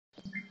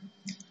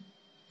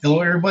Hello,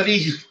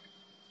 everybody.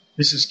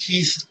 This is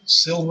Keith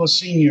Silva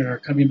Sr.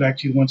 coming back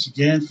to you once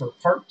again for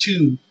part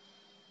two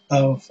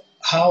of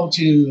how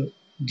to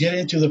get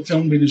into the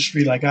film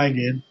industry like I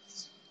did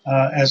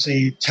as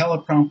a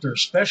teleprompter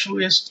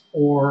specialist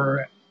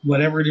or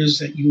whatever it is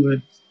that you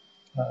would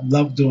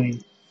love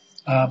doing.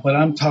 But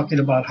I'm talking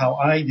about how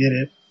I did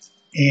it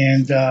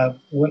and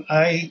what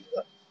I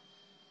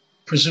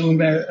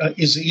presume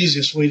is the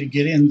easiest way to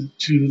get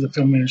into the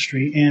film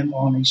industry and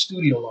on a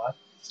studio lot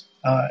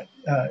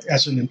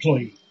as an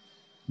employee,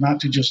 not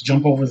to just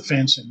jump over the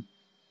fence and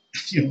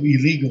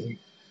illegally.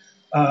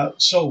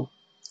 So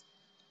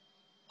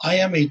I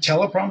am a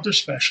teleprompter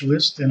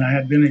specialist, and I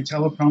have been a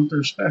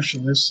teleprompter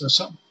specialist.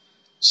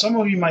 Some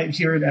of you might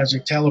hear it as a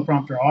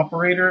teleprompter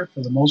operator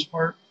for the most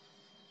part,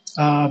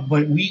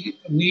 but we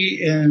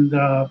in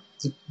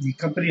the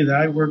company that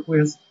I work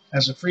with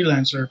as a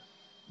freelancer,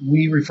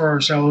 we refer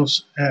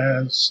ourselves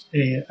as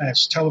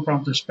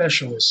teleprompter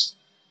specialists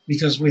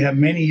because we have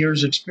many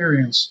years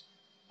experience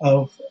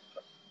of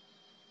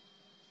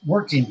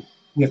working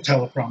with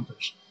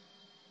teleprompters.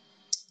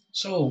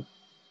 So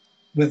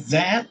with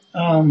that,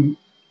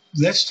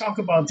 let's talk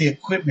about the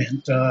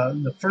equipment.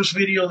 The first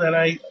video that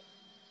I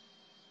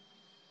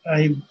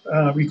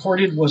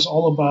recorded was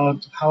all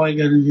about how I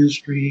got in the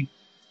industry,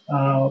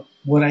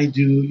 what I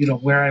do,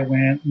 where I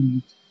went,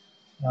 and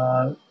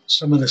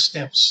some of the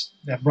steps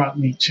that brought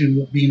me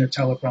to being a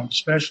teleprompter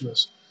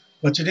specialist.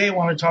 But today I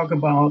want to talk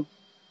about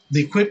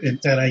the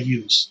equipment that I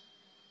use.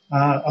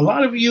 A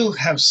lot of you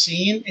have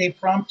seen a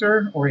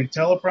prompter or a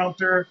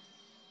teleprompter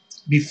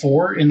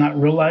before and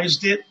not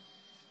realized it.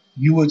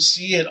 You would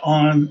see it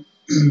on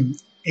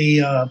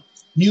a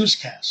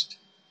newscast.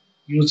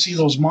 You would see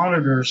those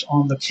monitors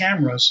on the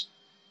cameras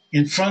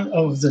in front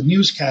of the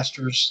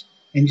newscasters,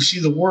 and you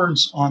see the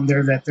words on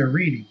there that they're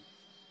reading.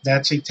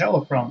 That's a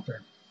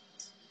teleprompter.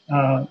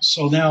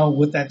 So now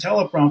with that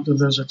teleprompter,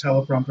 there's a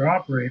teleprompter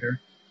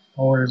operator,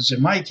 or as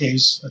in my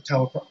case, a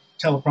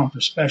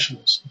teleprompter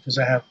specialist, because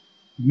I have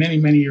many,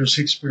 many years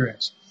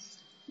experience.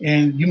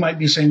 And you might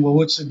be saying, well,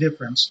 what's the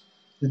difference?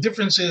 The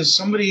difference is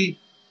somebody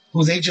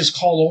who they just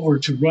call over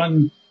to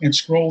run and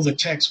scroll the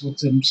text with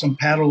some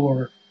paddle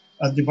or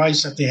a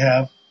device that they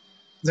have.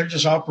 They're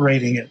just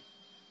operating it.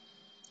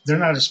 They're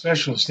not a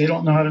specialist. They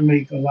don't know how to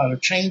make a lot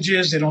of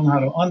changes. They don't know how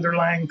to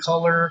underline,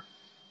 color.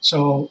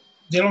 So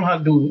they don't know how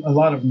to do a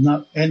lot of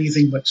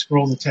anything but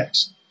scroll the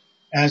text.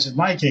 As in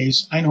my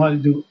case, I know how to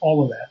do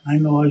all of that. I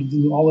know how to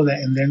do all of that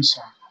and then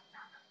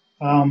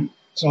some.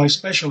 So I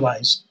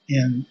specialize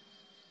in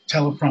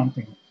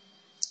teleprompting.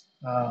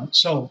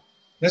 So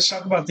let's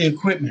talk about the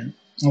equipment.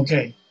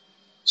 Okay,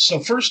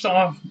 so first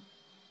off,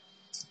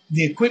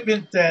 the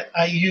equipment that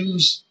I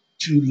use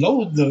to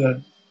load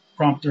the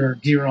prompter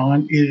gear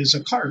on is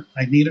a cart.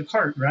 I need a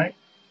cart, right?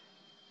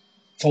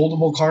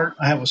 Foldable cart.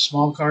 I have a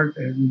small cart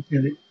and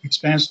it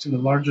expands to the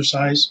larger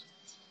size.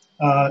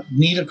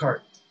 Need a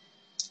cart.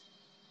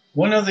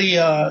 One of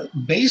the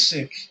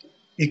basic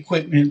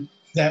equipment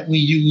that we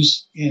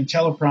use in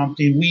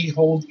teleprompting, we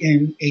hold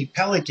in a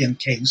Pelican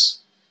case,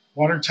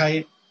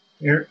 watertight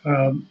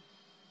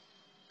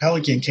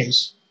Pelican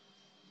case.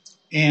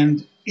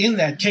 And in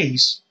that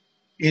case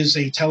is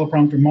a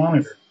teleprompter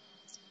monitor.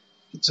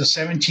 It's a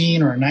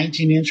 17 or a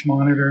 19-inch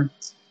monitor.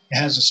 It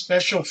has a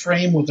special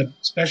frame with a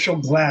special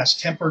glass,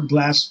 tempered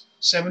glass,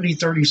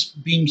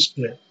 70-30 beam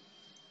split.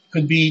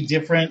 Could be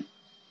different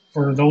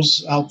for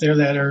those out there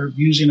that are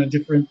using a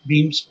different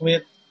beam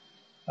split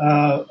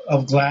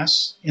of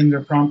glass in their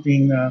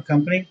prompting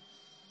company.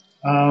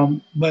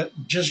 But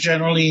just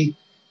generally,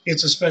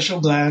 it's a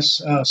special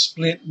glass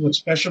split with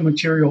special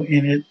material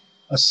in it,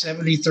 a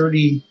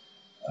 70-30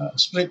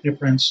 split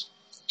difference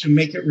to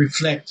make it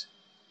reflect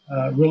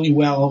really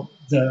well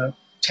the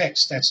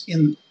text that's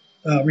in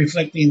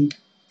reflecting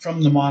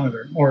from the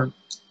monitor, or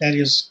that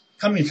is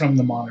coming from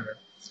the monitor.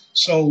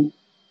 So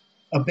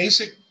a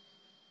basic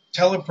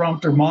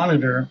teleprompter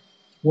monitor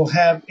will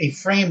have a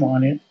frame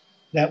on it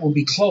that will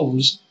be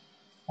closed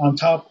on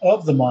top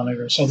of the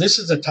monitor. So this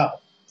is the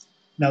top.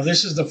 Now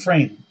this is the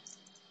frame.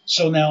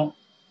 So now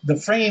the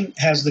frame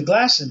has the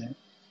glass in it.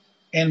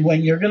 And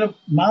when you're going to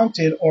mount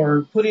it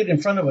or put it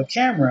in front of a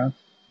camera,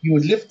 you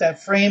would lift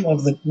that frame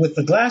with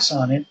the glass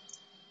on it,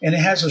 and it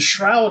has a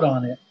shroud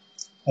on it,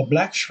 a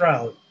black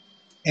shroud.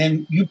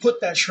 And you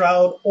put that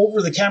shroud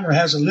over the camera. It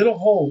has a little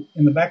hole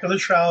in the back of the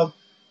shroud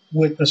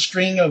with a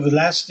string of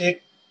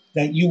elastic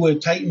that you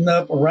would tighten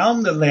up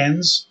around the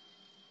lens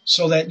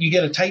so that you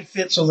get a tight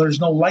fit so there's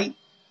no light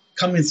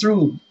coming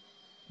through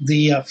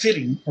the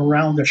fitting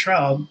around the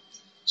shroud.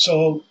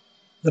 So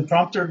the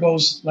prompter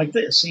goes like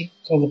this, see?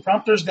 So the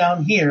prompter's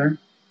down here,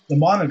 the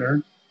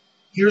monitor.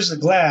 Here's the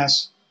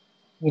glass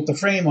with the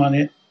frame on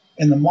it,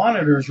 and the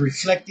monitor is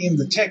reflecting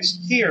the text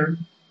here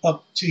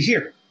up to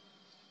here.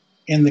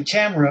 And the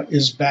camera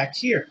is back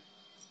here,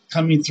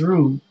 coming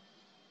through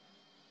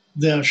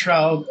the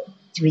shroud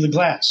through the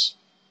glass.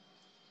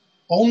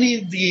 Only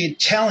the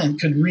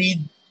talent could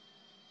read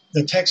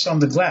the text on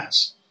the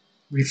glass,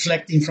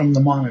 reflecting from the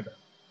monitor.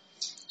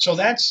 So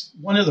that's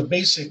one of the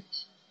basic,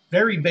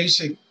 very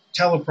basic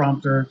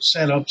teleprompter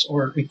setups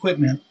or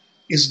equipment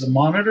is the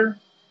monitor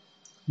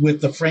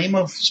with the frame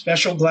of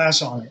special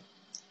glass on it.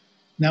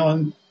 Now,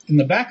 in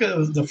the back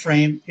of the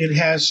frame, it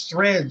has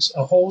threads,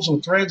 holes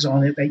with threads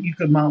on it that you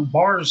could mount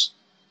bars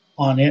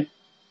on it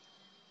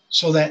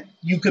so that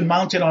you can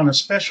mount it on a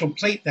special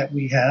plate that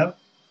we have.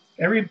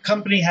 Every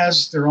company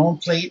has their own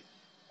plate.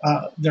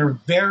 There are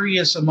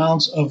various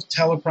amounts of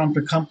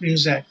teleprompter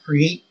companies that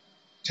create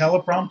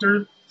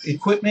teleprompter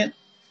equipment.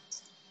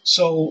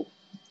 So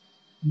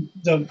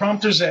the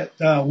prompters that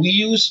we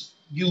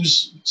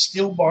use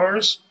steel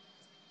bars,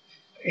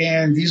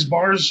 and these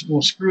bars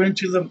will screw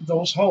into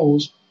those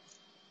holes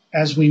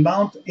as we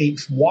mount a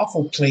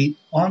waffle plate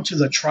onto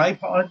the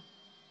tripod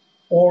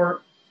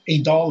or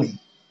a dolly.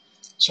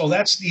 So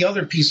that's the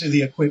other piece of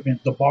the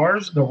equipment, the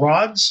bars, the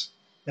rods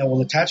that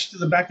will attach to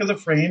the back of the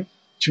frame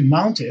to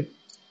mount it.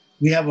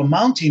 We have a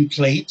mounting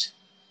plate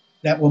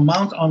that will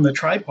mount on the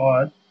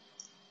tripod,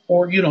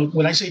 or,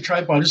 when I say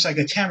tripod, it's like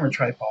a camera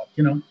tripod,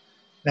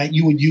 that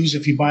you would use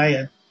if you buy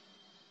a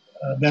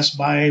Best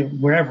Buy,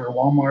 wherever,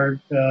 Walmart,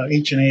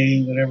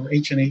 H&A, whatever,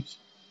 H&H,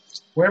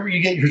 wherever you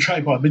get your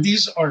tripod. But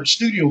these are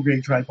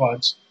studio-grade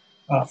tripods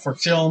for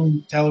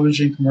film,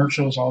 television,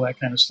 commercials, all that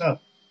kind of stuff.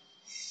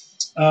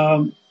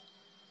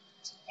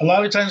 A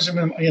lot of times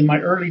in my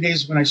early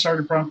days when I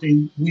started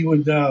prompting, we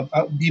would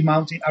be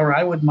mounting, or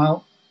I would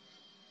mount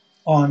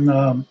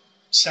on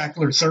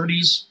Sackler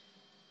 30s.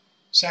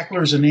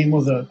 Sackler is the name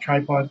of the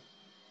tripod.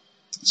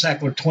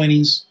 Sackler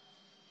 20s,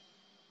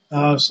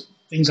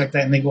 things like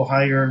that, and they go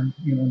higher,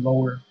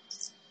 lower.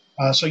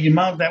 So you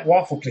mount that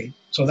waffle plate.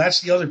 So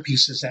that's the other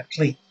piece, is that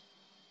plate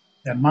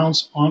that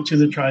mounts onto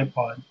the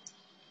tripod.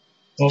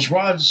 Those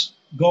rods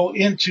go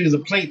into the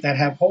plate that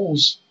have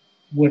holes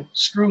with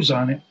screws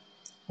on it,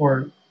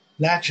 or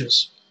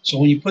latches. So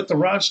when you put the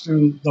rods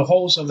through the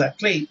holes of that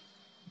plate,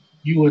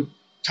 you would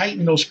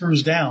tighten those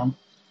screws down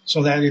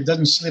so that it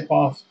doesn't slip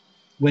off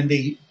when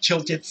they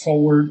tilt it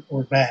forward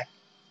or back.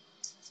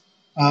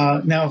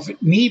 Now,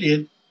 if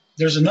needed,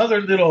 there's another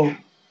little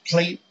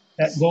plate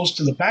that goes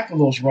to the back of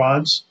those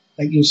rods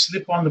that you'll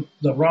slip on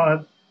the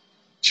rod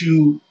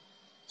to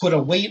put a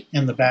weight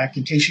in the back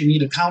in case you need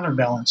to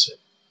counterbalance it.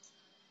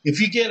 If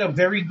you get a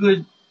very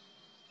good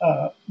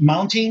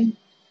mounting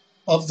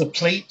of the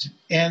plate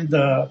and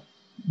the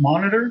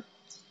monitor,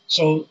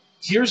 so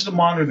here's the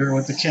monitor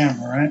with the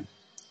camera, right?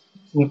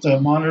 With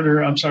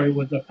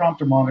the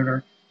prompter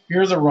monitor.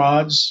 Here are the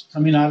rods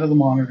coming out of the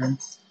monitor.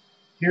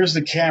 Here's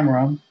the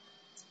camera.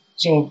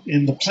 So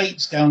in the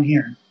plate's down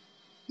here.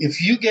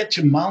 If you get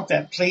to mount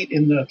that plate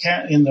in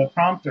the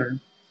prompter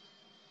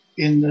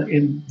in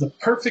the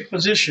perfect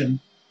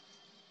position,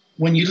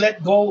 when you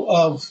let go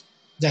of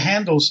the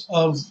handles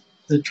of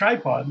the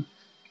tripod,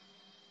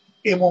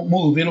 it won't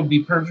move. It'll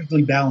be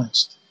perfectly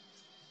balanced.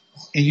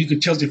 And you can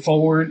tilt it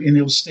forward and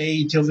it'll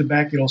stay. Tilt it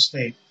back, it'll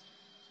stay.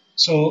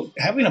 So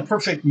having a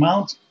perfect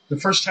mount the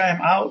first time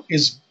out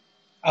is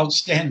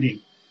outstanding.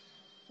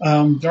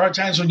 There are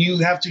times when you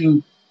have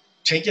to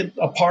take it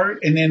apart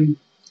and then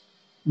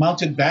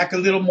mount it back a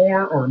little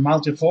more or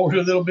mount it forward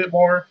a little bit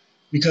more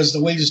because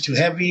the weight is too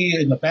heavy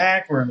in the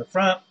back or in the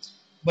front.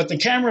 But the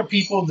camera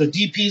people, the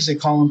DPs, they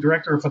call them,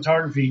 director of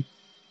photography,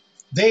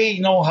 they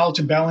know how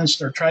to balance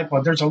their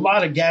tripod. There's a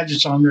lot of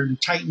gadgets on there to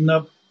tighten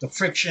up the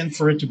friction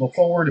for it to go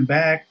forward and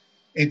back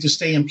and to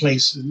stay in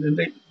place. And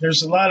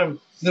there's a lot of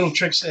little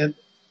tricks that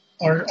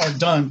are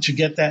done to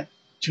get that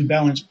to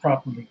balance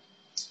properly.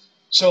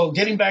 So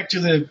getting back to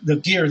the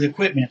gear, the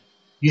equipment,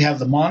 you have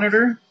the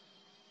monitor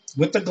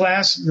with the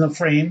glass in the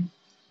frame,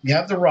 you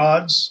have the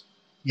rods,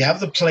 you have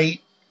the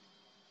plate,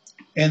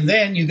 and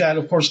then you got,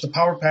 of course, the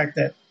power pack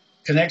that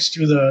connects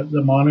to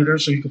the monitor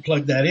so you can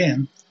plug that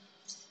in.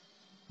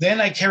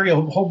 Then I carry a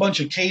whole bunch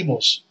of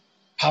cables,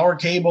 power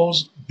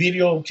cables,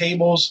 video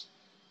cables,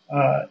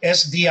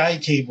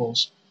 SDI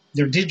cables.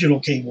 They're digital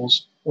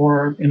cables,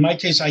 or in my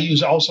case, I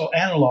use also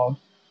analog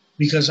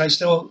because I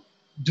still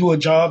do a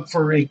job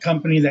for a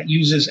company that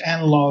uses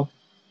analog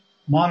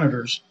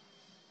monitors.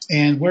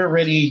 And we're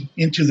already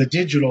into the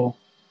digital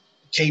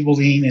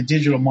cabling and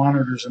digital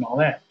monitors and all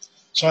that.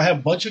 So I have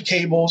a bunch of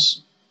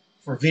cables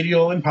for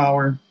video and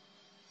power.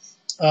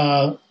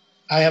 I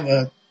have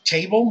a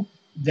table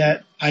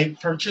that I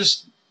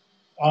purchased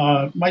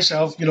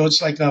myself.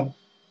 It's like a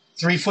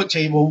 3-foot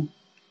table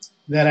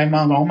that I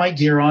mount all my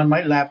gear on,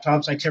 my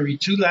laptops. I carry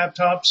 2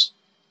 laptops,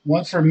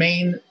 one for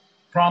main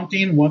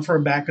prompting, one for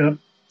a backup.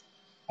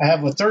 I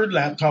have a third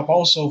laptop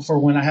also for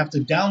when I have to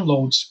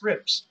download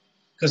scripts,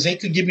 because they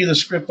could give me the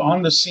script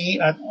on the scene,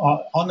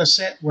 on the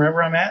set,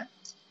 wherever I'm at.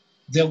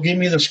 They'll give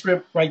me the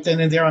script right then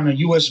and there on a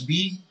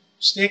USB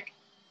stick.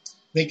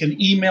 They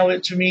can email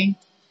it to me.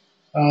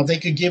 They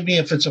could give me,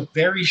 if it's a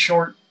very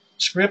short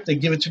script, they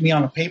give it to me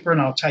on a paper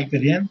and I'll type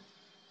it in.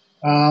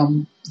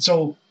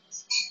 So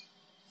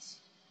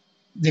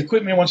the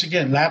equipment, once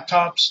again,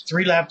 laptops,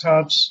 3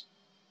 laptops.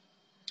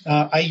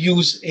 I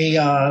use a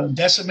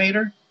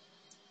decimator,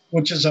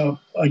 which is a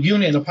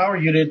unit, a power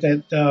unit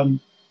that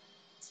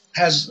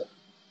has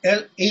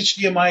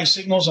HDMI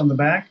signals on the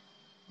back,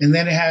 and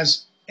then it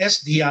has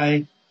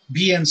SDI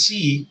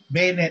BNC,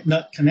 bayonet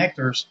nut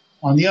connectors,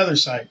 on the other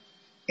side.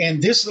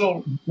 And this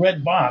little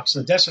red box,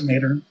 the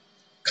decimator,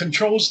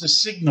 controls the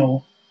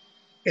signal.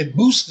 It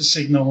boosts the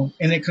signal,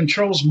 and it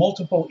controls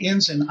multiple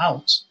ins and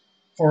outs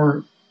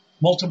for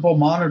multiple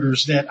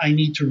monitors that I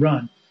need to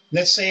run.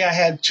 Let's say I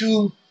had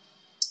two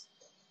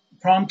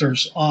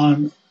prompters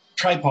on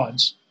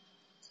tripods,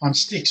 on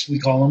sticks, we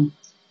call them.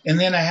 And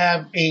then I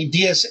have a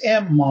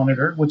DSM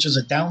monitor, which is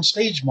a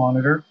downstage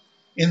monitor,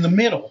 in the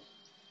middle.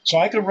 So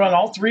I could run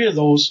all three of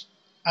those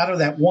out of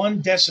that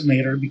one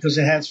decimator because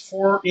it has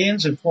 4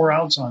 ins and 4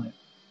 outs on it.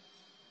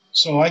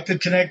 So I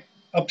could connect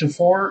up to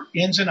 4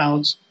 ins and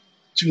outs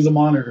to the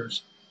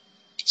monitors.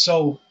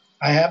 So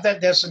I have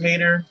that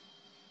decimator.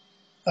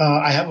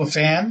 I have a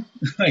fan.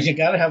 You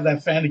got to have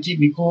that fan to keep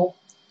me cool.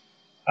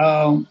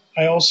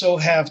 I also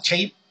have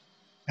tape.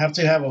 I have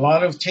to have a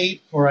lot of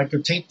tape, or I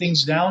could tape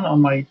things down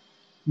on my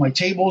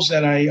tables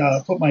that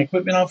I put my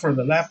equipment on for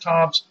the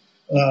laptops.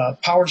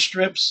 Power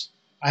strips.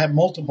 I have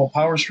multiple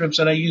power strips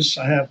that I use.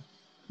 I have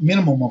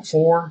minimum of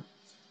 4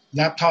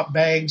 laptop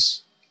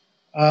bags.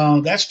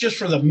 That's just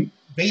for the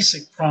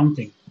basic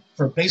prompting.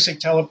 For basic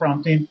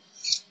teleprompting,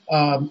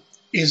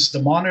 is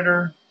the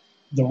monitor,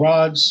 the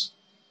rods,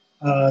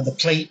 the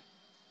plate.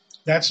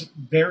 That's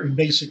very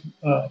basic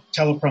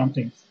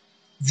teleprompting.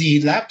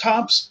 The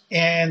laptops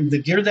and the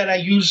gear that I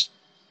use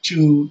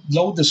to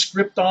load the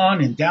script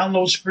on and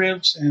download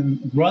scripts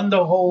and run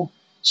the whole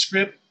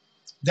script,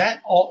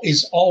 that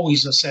is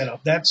always a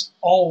setup. That's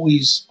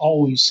always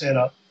set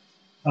up.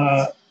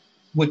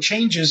 What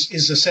changes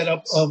is the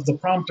setup of the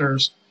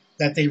prompters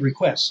that they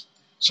request.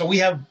 So we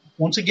have,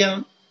 once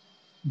again,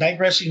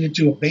 digressing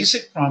into a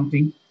basic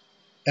prompting.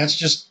 That's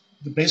just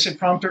the basic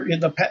prompter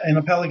in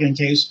a Pelican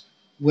case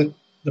with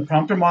the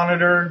prompter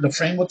monitor, the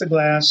frame with the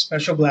glass,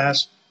 special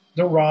glass,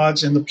 the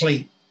rods, and the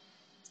plate.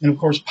 And, of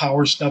course,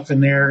 power stuff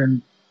in there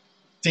and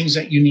things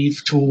that you need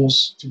for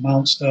tools to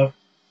mount stuff.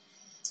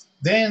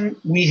 Then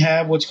we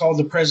have what's called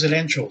the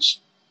presidentials.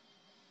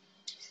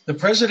 The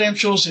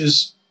presidentials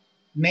is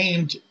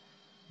named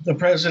the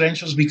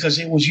presidentials because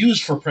it was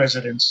used for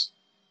presidents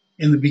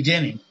in the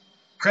beginning.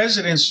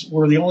 Presidents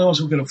were the only ones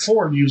who could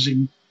afford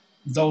using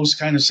those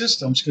kind of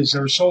systems because they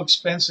were so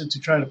expensive to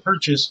try to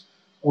purchase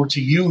or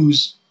to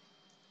use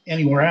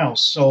anywhere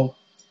else. So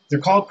they're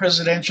called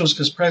presidentials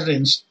because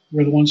presidents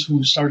were the ones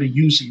who started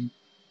using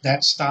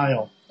that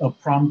style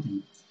of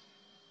prompting.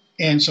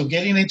 And so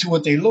getting into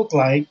what they look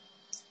like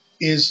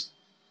is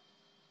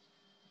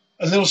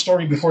a little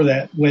story before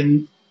that.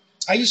 When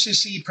I used to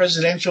see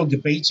presidential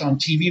debates on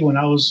TV when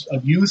I was a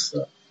youth,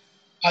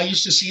 I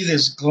used to see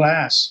this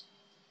glass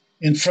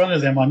in front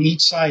of them on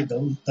each side,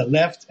 the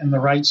left and the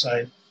right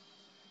side.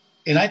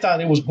 And I thought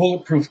it was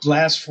bulletproof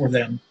glass for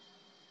them.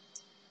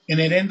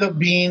 And it ended up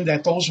being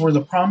that those were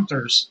the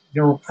prompters.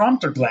 They were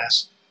prompter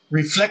glass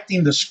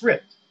reflecting the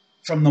script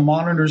from the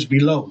monitors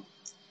below.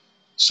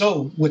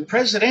 So with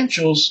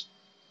presidentials,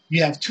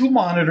 you have 2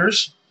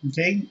 monitors,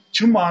 okay?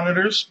 2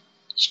 monitors,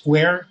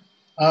 square,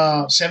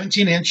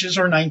 17 inches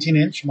or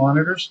 19-inch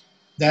monitors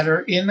that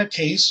are in the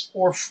case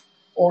or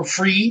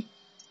free.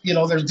 You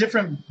know, there's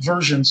different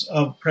versions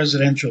of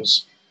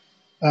presidentials.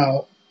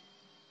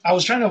 I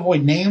was trying to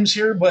avoid names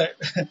here, but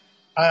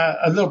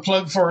a little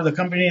plug for the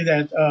company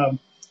that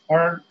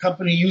our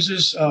company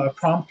uses,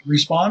 Prompt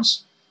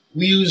Response.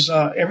 We use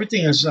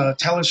everything as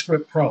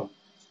Telescript Pro.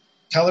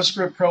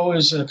 Telescript Pro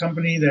is a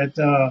company that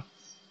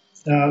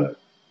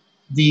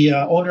the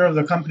owner of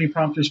the company,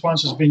 Prompt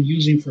Response, has been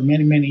using for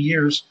many, many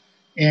years,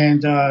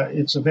 and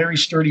it's a very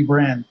sturdy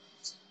brand.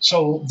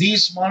 So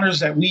these monitors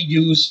that we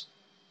use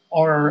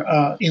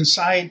are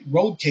inside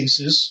road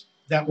cases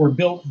that were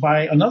built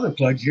by another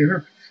plug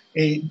here,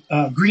 a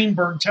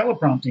Greenberg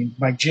teleprompting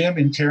by Jim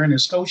and Karen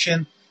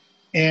Estoshin.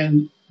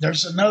 And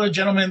there's another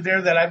gentleman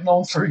there that I've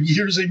known for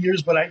years and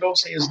years, but I don't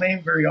say his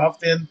name very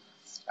often.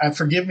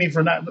 Forgive me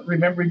for not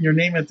remembering your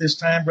name at this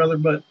time, brother,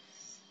 but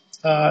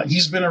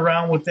he's been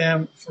around with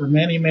them for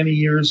many, many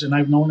years, and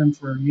I've known him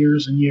for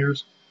years and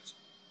years.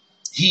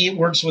 He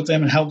works with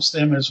them and helps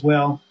them as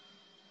well.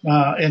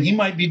 And he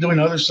might be doing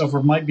other stuff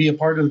or might be a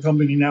part of the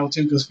company now,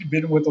 too, because we've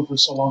been with them for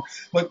so long.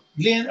 But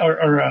Lynn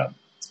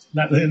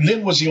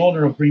was the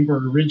owner of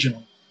Greenberg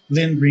originally,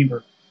 Lynn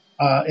Greenberg.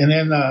 And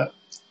then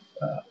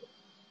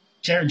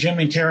Jim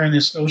and Karen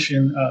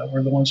Estoshin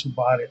were the ones who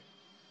bought it.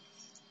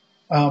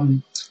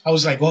 I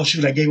was like, oh,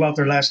 shoot, I gave out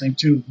their last name,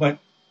 too. But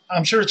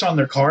I'm sure it's on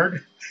their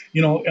card.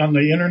 You know, on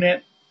the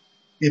internet,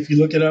 if you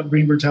look it up,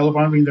 Greenberg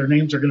Teleprompting, their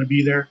names are going to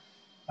be there.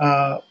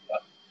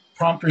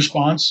 Prompt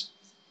Response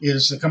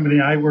is the company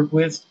I work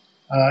with.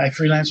 I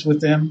freelance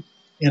with them,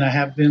 and I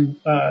have been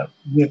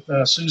with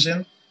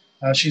Susan.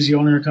 She's the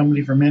owner of the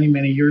company for many,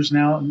 many years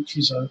now, and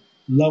she's a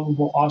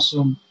lovable,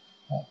 awesome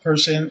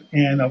person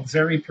and a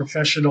very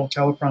professional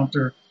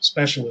teleprompter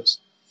specialist.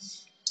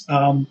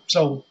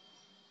 So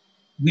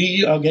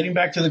we, getting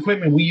back to the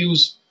equipment, we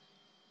use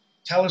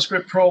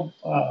Telescript Pro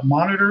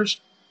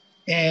monitors,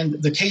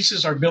 and the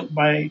cases are built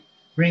by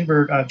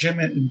Greenberg, Jim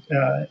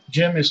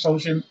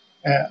Estoshin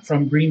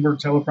from Greenberg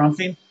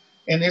Teleprompting,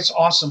 and it's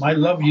awesome. I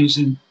love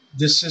using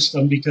this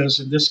system because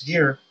of this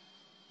gear.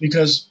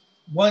 Because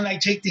when I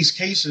take these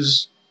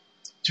cases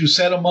to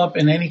set them up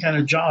in any kind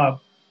of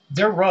job,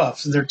 they're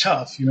rough, they're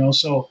tough,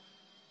 so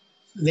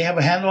they have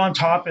a handle on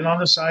top and on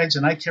the sides,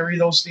 and I carry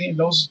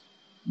those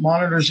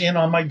monitors in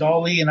on my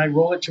dolly, and I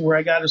roll it to where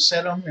I got to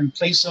set them and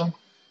place them.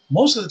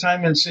 Most of the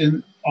time, it's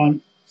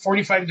on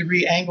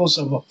 45-degree angles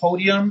of a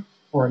podium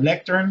or a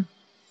lectern,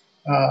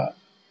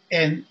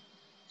 and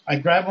I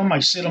grab them, I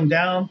sit them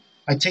down,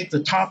 I take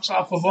the tops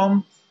off of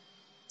them.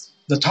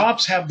 The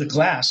tops have the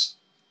glass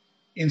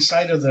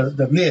inside of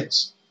the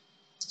lids,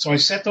 so I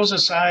set those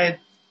aside.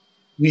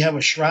 We have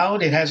a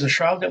shroud. It has a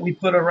shroud that we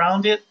put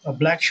around it, a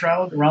black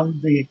shroud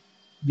around the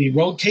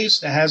road case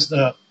that has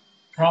the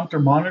prompter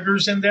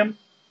monitors in them.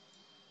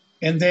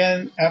 And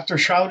then after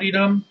shrouding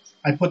them,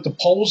 I put the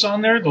poles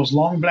on there, those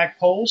long black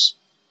poles.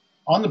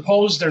 On the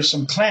poles, there's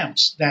some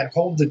clamps that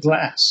hold the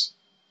glass.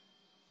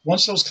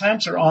 Once those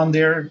clamps are on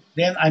there,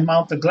 then I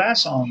mount the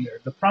glass on there,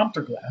 the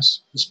prompter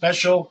glass, the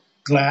special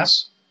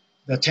glass,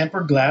 the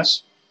tempered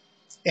glass,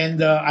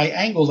 and I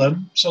angle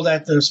them so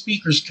that the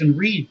speakers can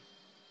read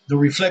the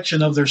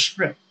reflection of their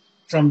script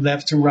from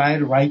left to right,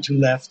 right to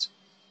left.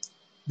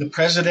 The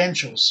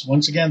presidentials,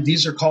 once again,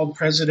 these are called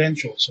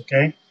presidentials,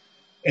 okay?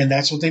 And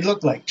that's what they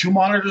look like. 2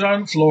 monitors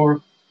on the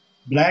floor,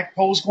 black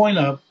poles going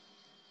up,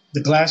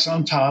 the glass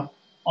on top,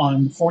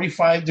 on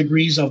 45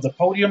 degrees of the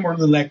podium or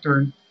the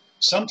lectern.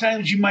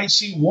 Sometimes you might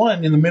see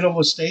one in the middle of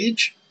a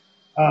stage,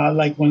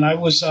 like when I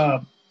was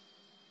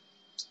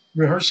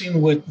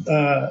rehearsing with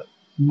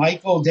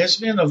Michael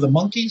Desmond of the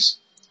Monkees.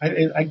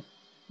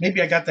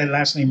 Maybe I got that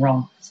last name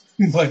wrong,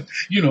 but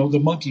the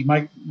monkey,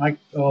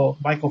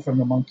 Michael from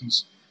the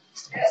Monkees.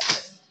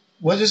 Desmond.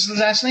 What is the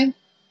last name?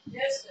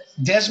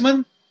 Desmond.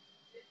 Desmond?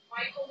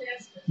 Michael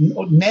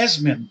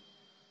Desmond.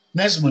 Oh,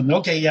 Nesmond.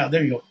 Okay, yeah,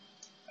 there you go.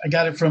 I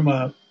got it from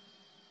a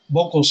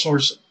vocal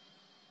source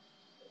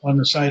on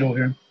the side over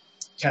here,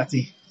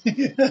 Kathy.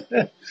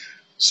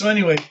 So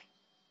anyway,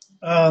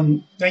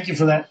 thank you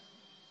for that.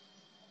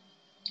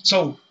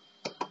 So,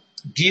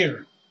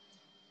 gear.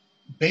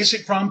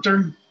 Basic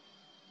prompter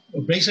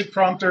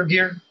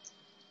gear,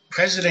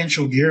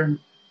 presidential gear,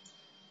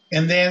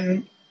 and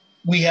then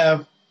we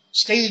have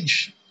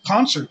stage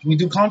concerts. We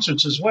do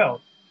concerts as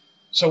well.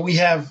 So we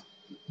have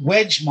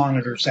wedge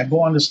monitors that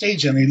go on the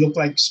stage, and they look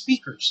like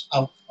speakers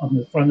out on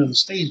the front of the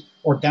stage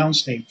or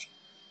downstage.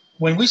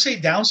 When we say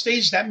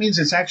downstage, that means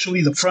it's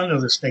actually the front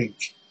of the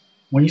stage.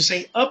 When you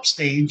say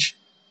upstage,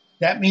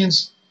 that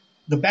means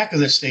the back of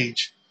the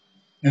stage.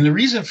 And the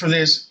reason for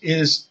this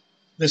is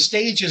the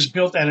stage is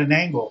built at an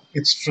angle.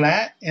 It's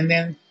flat, and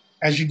then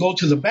as you go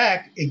to the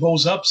back, it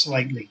goes up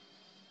slightly.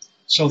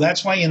 So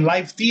that's why in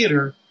live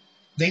theater,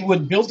 they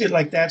would build it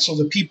like that so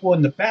the people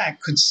in the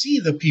back could see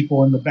the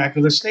people in the back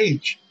of the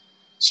stage.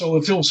 So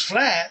if it was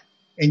flat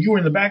and you were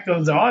in the back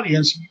of the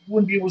audience, you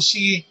wouldn't be able to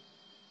see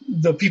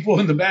the people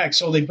in the back.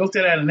 So they built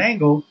it at an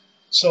angle.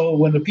 So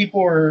when the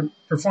people were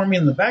performing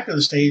in the back of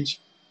the stage,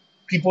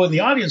 people in the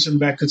audience in the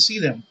back could see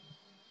them.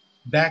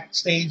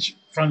 Backstage,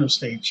 front of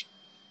stage.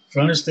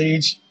 Front of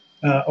stage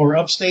or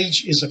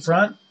upstage is the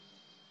front.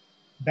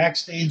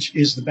 Backstage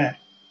is the back.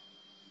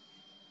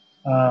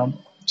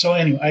 So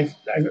anyway,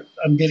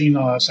 I'm getting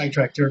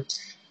sidetracked here.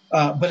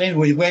 But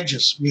anyway,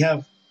 wedges. We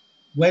have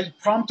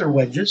prompter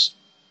wedges.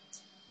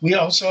 We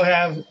also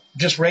have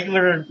just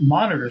regular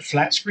monitors,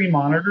 flat screen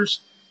monitors.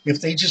 If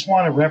they just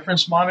want a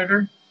reference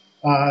monitor,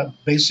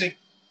 basic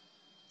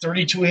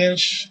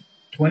 32-inch,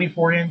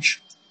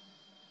 24-inch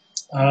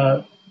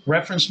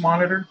reference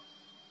monitor,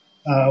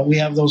 we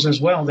have those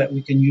as well that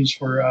we can use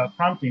for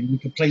prompting. We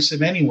can place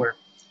them anywhere.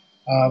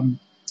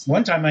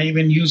 One time I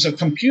even used a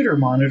computer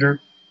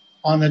monitor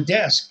on a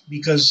desk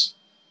because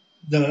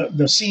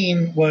the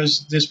scene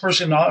was this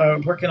person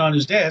working on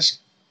his desk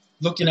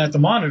looking at the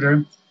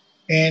monitor,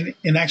 and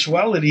in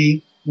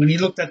actuality, when he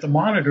looked at the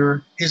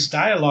monitor, his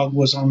dialogue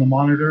was on the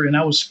monitor, and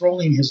I was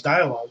scrolling his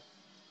dialogue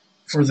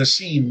for the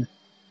scene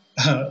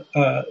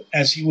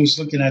as he was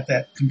looking at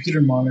that computer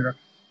monitor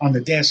on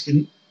the desk.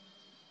 And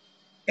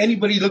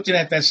anybody looking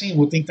at that scene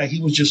would think that he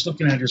was just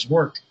looking at his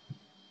work,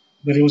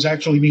 but it was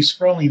actually me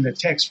scrolling the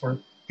text for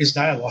his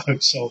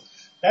dialogue. So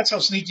that's how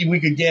sneaky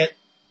we could get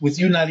with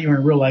you not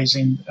even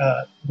realizing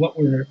what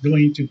we're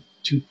doing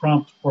to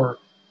prompt for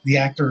the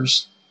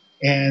actors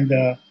and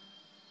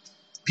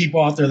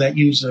people out there that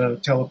use a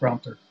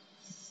teleprompter.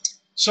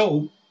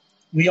 So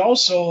we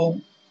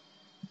also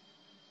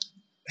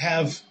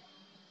have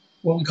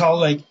what we call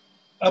like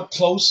up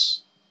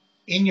close,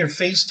 in your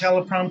face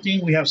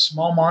teleprompting. We have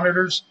small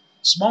monitors,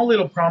 small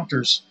little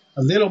prompters,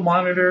 a little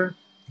monitor,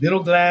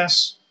 little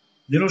glass,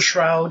 little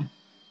shroud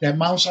that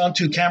mounts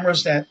onto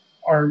cameras that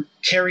are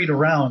carried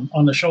around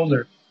on the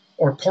shoulder,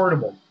 or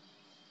portable,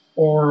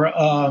 or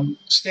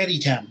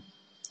Steadicam.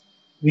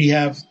 We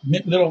have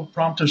little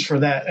prompters for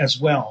that as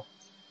well.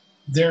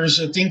 There's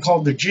a thing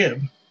called the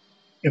jib.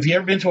 If you've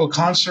ever been to a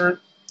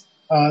concert,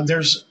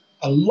 there's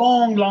a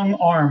long, long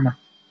arm,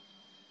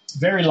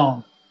 very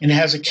long, and it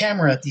has a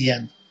camera at the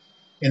end.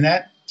 And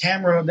that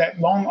camera, that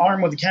long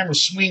arm with the camera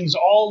swings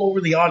all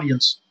over the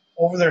audience,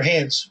 over their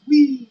heads.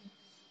 Whee!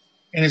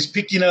 and it's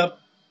picking up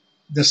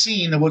the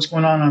scene of what's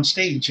going on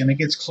stage, and it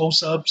gets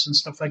close-ups and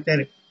stuff like that.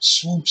 It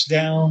swoops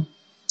down.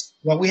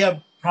 Well, we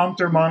have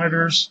prompter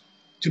monitors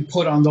to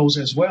put on those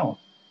as well.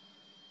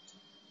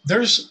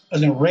 There's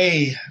an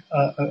array,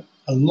 a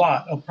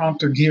lot of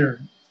prompter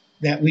gear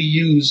that we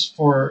use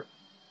for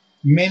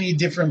many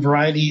different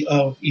variety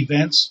of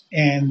events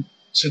and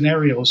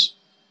scenarios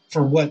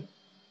for what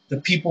the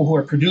people who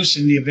are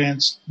producing the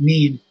events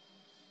need.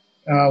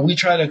 We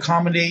try to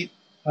accommodate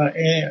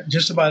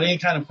just about any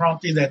kind of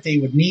prompting that they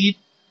would need.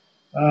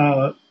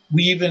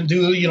 We even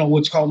do,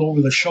 what's called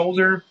over the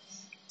shoulder.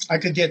 I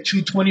could get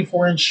two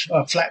 24-inch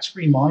flat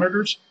screen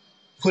monitors,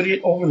 put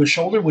it over the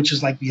shoulder, which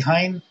is like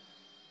behind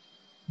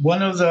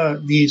one of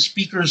the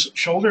speaker's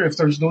shoulder if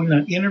there's doing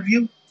an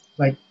interview,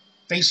 like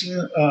facing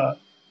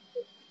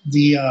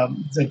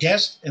the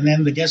guest, and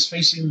then the guest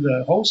facing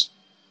the host.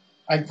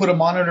 I put a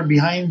monitor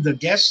behind the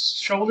guest's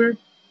shoulder,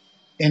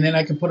 and then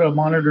I could put a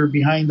monitor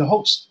behind the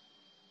host.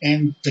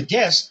 And the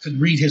guest could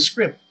read his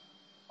script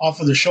off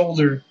of the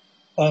shoulder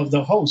of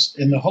the host,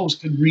 and the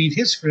host could read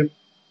his script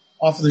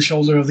off of the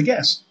shoulder of the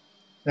guest.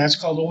 That's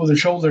called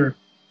over-the-shoulder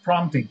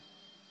prompting.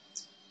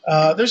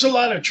 There's a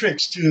lot of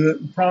tricks to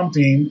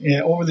prompting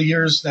over the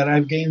years that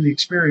I've gained the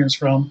experience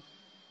from.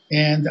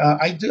 And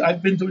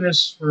I've been doing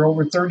this for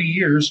over 30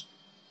 years.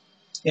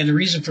 And the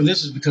reason for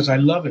this is because I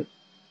love it.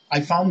 I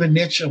found the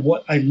niche of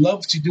what I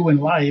love to do in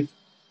life,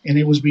 and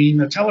it was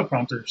being a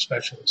teleprompter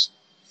specialist.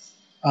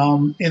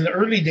 In the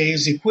early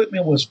days, the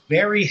equipment was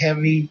very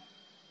heavy.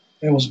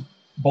 It was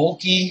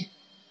bulky.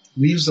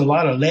 We used a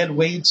lot of lead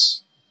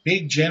weights,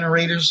 big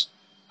generators.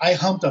 I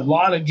humped a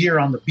lot of gear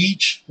on the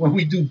beach when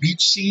we do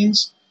beach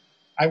scenes.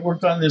 I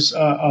worked on this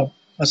a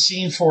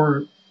scene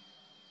for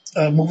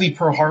a movie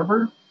Pearl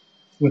Harbor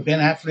with Ben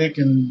Affleck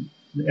and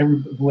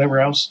whoever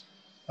else.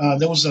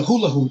 There was a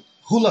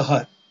hula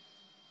hut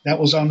that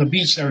was on the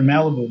beach there in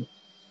Malibu.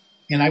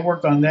 And I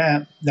worked on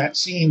that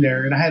scene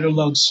there, and I had to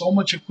lug so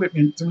much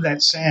equipment through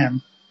that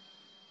sand.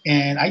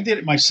 And I did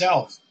it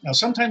myself. Now,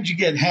 sometimes you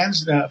get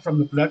hands from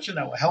the production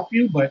that will help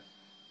you, but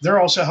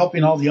they're also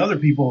helping all the other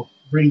people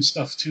bring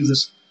stuff to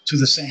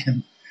the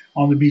sand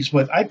on the beach.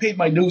 But I paid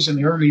my dues in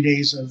the early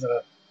days of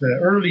the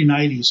early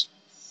 90s.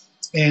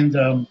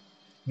 And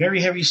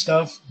very heavy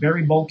stuff,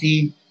 very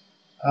bulky.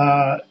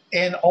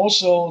 And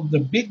also the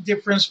big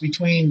difference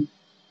between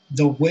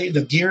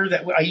the gear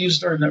that I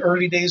used in the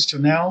early days to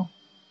now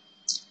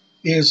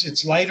is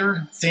it's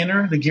lighter,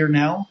 thinner, the gear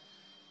now.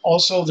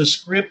 Also, the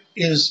script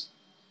is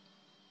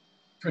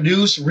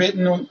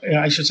written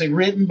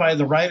by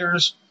the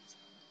writers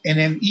and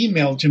then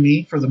emailed to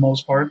me for the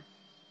most part.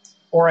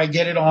 Or I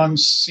get it on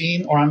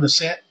scene or on the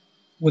set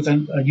with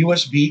a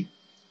USB.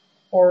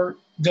 Or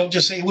they'll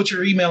just say, what's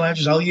your email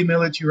address? I'll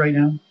email it to you right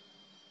now.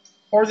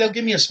 Or they'll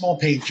give me a small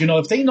page.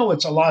 If they know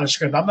it's a lot of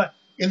script.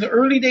 In the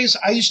early days,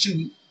 I used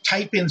to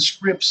type in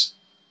scripts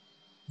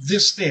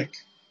this thick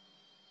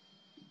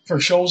for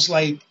shows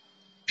like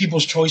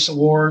People's Choice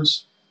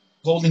Awards,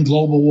 Golden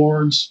Globe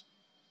Awards.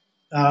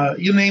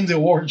 You name the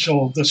award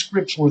show, the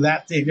scripts were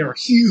that thick. They were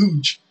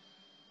huge.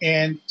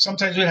 And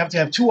sometimes we'd have to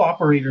have two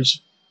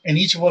operators, and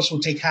each of us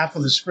would take half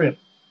of the script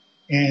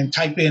and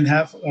type in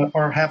half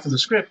of the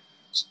script.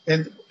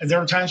 And there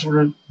were times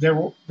where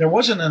there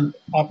wasn't an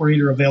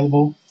operator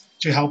available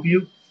to help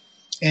you.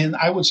 And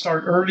I would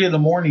start early in the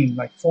morning,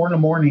 like 4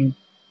 a.m,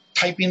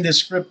 typing this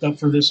script up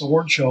for this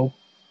award show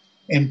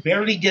and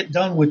barely get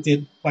done with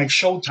it by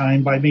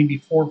showtime by maybe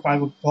 4 or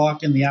 5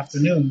 o'clock in the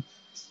afternoon,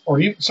 or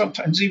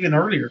sometimes even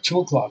earlier, 2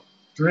 o'clock,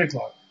 3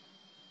 o'clock.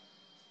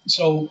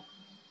 So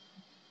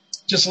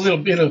just a little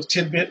bit of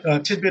tidbit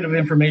of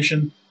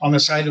information on the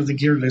side of the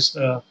gear list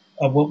of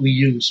what we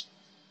use.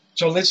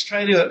 So let's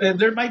try to,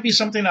 there might be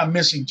something I'm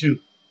missing too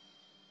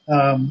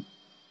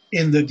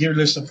in the gear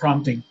list of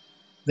prompting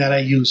that I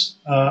use.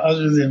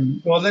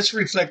 Let's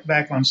reflect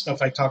back on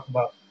stuff I talked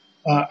about.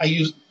 I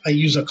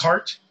use a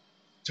cart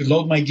to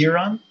load my gear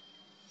on.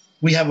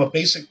 We have a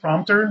basic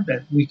prompter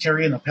that we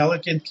carry in a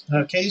Pelican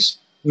case,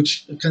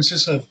 which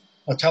consists of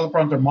a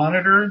teleprompter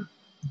monitor,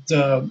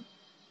 the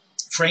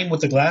frame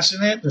with the glass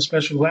in it, the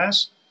special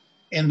glass,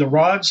 and the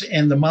rods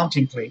and the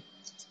mounting plate.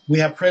 We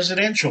have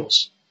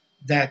presidentials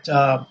that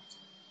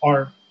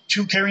are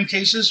 2 carrying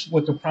cases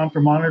with the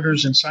prompter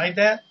monitors inside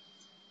that.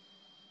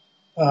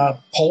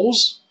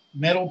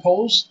 Metal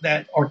poles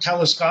that are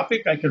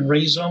telescopic. I can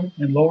raise them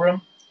and lower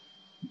them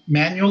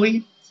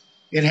manually.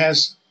 It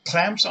has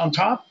clamps on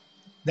top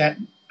that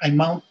I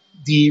mount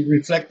the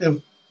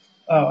reflective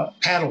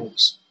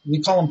paddles.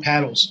 We call them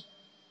paddles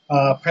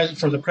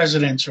for the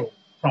presidential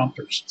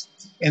prompters.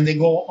 And they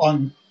go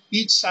on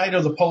each side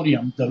of the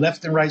podium, the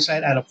left and right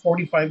side, at a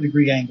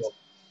 45-degree angle.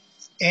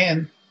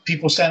 And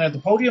people stand at the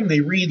podium, they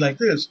read like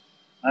this.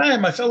 Hi,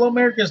 my fellow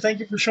Americans, thank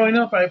you for showing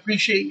up. I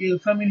appreciate you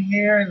coming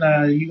here,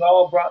 and you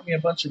all brought me a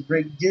bunch of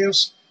great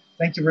gifts.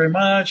 Thank you very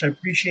much. I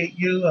appreciate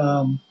you.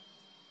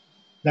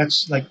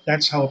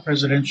 That's how a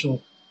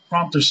presidential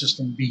prompter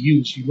system would be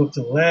used. You look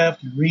to the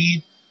left, you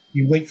read,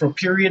 you wait for a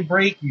period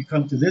break, you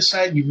come to this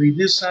side, you read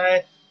this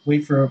side,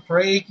 wait for a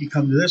break, you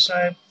come to this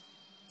side.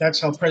 That's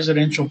how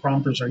presidential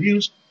prompters are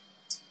used.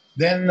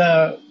 Then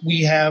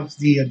we have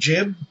the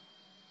jib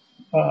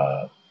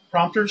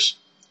prompters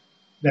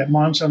that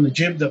mounts on the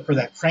jib for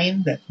that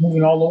crane that's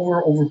moving all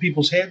over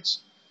people's heads.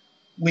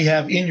 We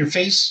have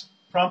in-your-face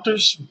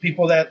prompters,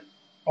 people that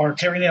are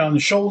carrying it on the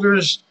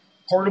shoulders,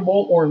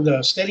 portable or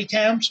the steady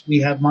cams. We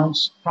have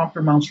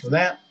prompter mounts for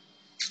that.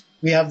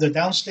 We have the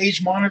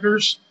downstage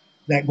monitors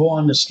that go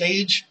on the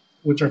stage,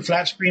 which are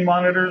flat screen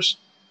monitors,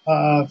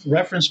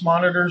 reference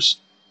monitors.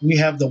 We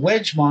have the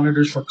wedge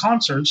monitors for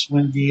concerts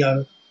when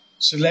the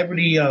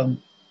celebrity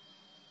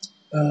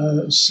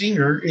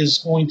singer is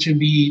going to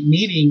be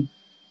needing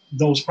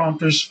those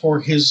prompters for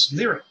his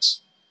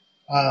lyrics.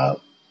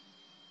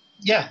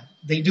 Yeah,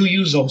 they do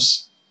use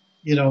those,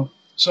 you know.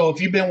 So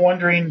if you've been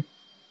wondering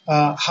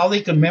how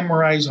they can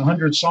memorize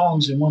 100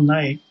 songs in one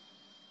night,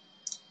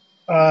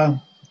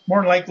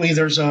 more likely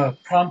there's a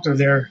prompter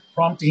there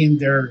prompting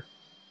their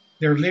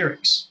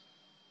lyrics,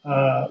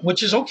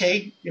 which is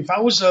okay. If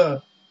I was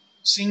a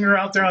singer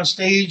out there on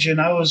stage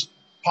and I was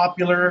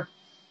popular,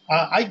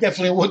 I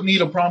definitely would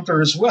need a prompter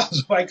as well,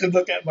 so I could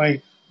look at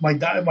my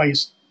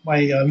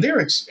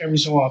lyrics every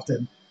so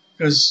often,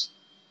 because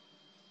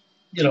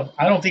you know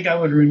I don't think I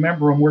would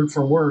remember them word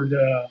for word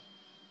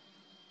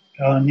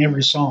on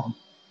every song.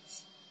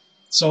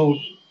 So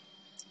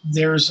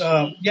there's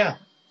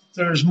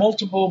there's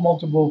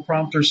multiple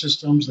prompter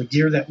systems, the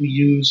gear that we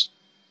use.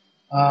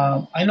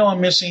 I know I'm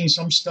missing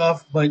some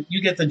stuff, but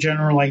you get the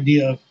general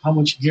idea of how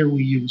much gear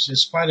we use.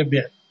 It's quite a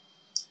bit.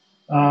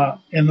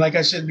 And like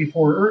I said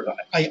before,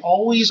 I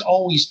always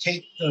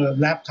take the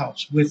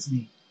laptops with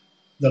me.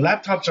 The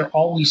laptops are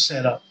always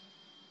set up.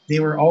 They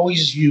were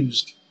always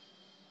used.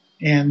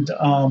 And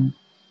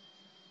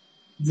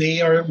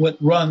they are what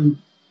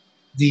run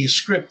the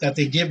script that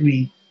they give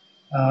me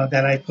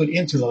that I put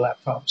into the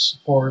laptops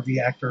for the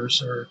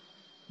actors or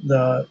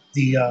the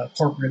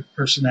corporate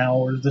personnel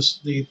or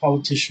the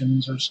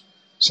politicians or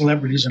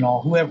celebrities and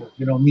all, whoever,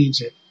 you know,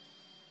 needs it.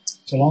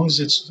 So long as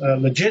it's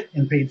legit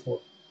and paid for.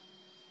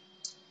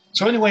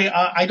 So anyway,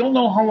 I don't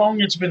know how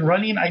long it's been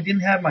running. I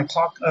didn't have my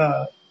clock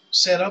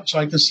set up so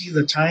I could see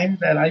the time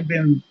that I've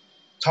been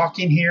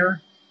talking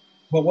here.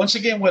 But once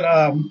again, what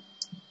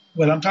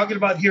I'm talking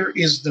about here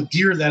is the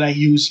gear that I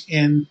use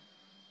in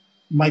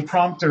my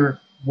prompter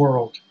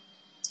world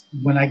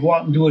when I go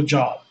out and do a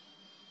job.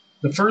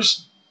 The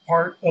first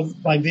part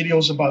of my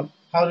videos about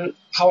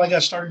how I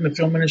got started in the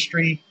film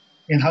industry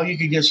and how you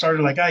could get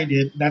started like I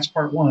did. That's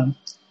part one.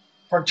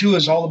 Part two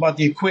is all about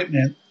the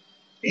equipment,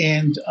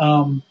 and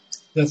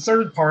the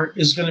third part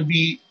is going to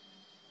be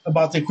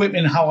about the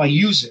equipment and how I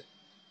use it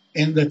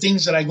and the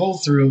things that I go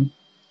through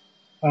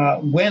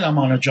when I'm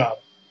on a job.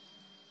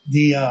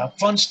 The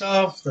fun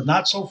stuff, the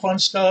not so fun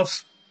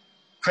stuff,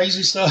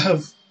 crazy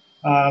stuff,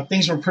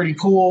 things were pretty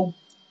cool.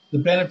 The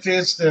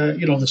benefits,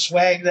 the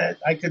swag that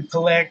I could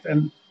collect,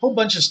 and a whole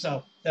bunch of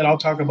stuff that I'll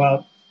talk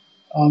about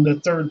on the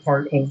third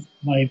part of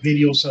my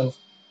videos of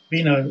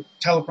being a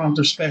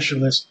teleprompter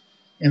specialist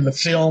in the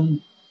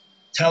film,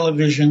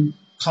 television,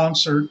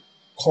 concert,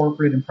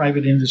 corporate, and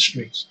private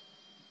industries.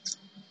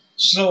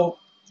 So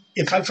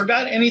if I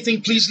forgot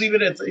anything, please leave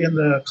it in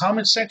the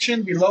comment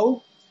section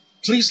below.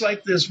 Please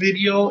like this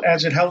video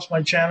as it helps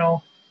my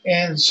channel,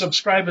 and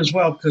subscribe as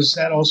well, because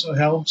that also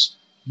helps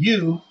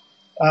you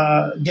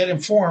get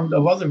informed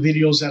of other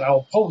videos that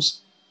I'll post,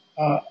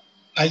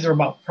 either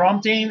about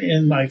prompting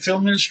in my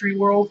film industry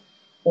world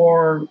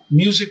or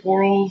music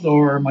world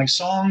or my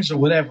songs or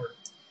whatever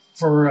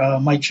for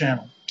my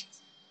channel.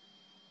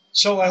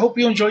 So I hope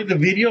you enjoyed the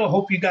video. I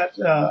hope you got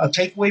a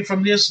takeaway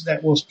from this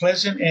that was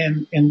pleasant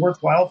and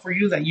worthwhile for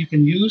you that you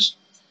can use.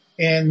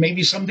 And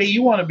maybe someday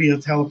you want to be a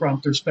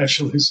teleprompter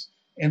specialist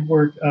and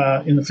work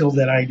in the field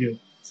that I do.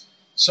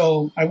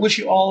 So I wish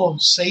you all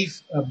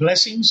safe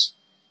blessings.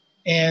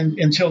 And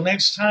until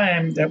next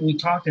time that we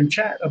talk and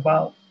chat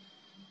about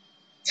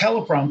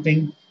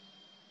teleprompting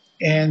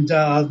and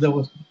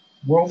the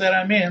world that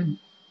I'm in,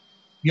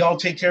 you all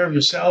take care of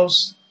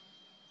yourselves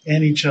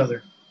and each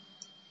other.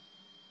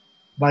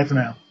 Bye for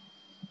now.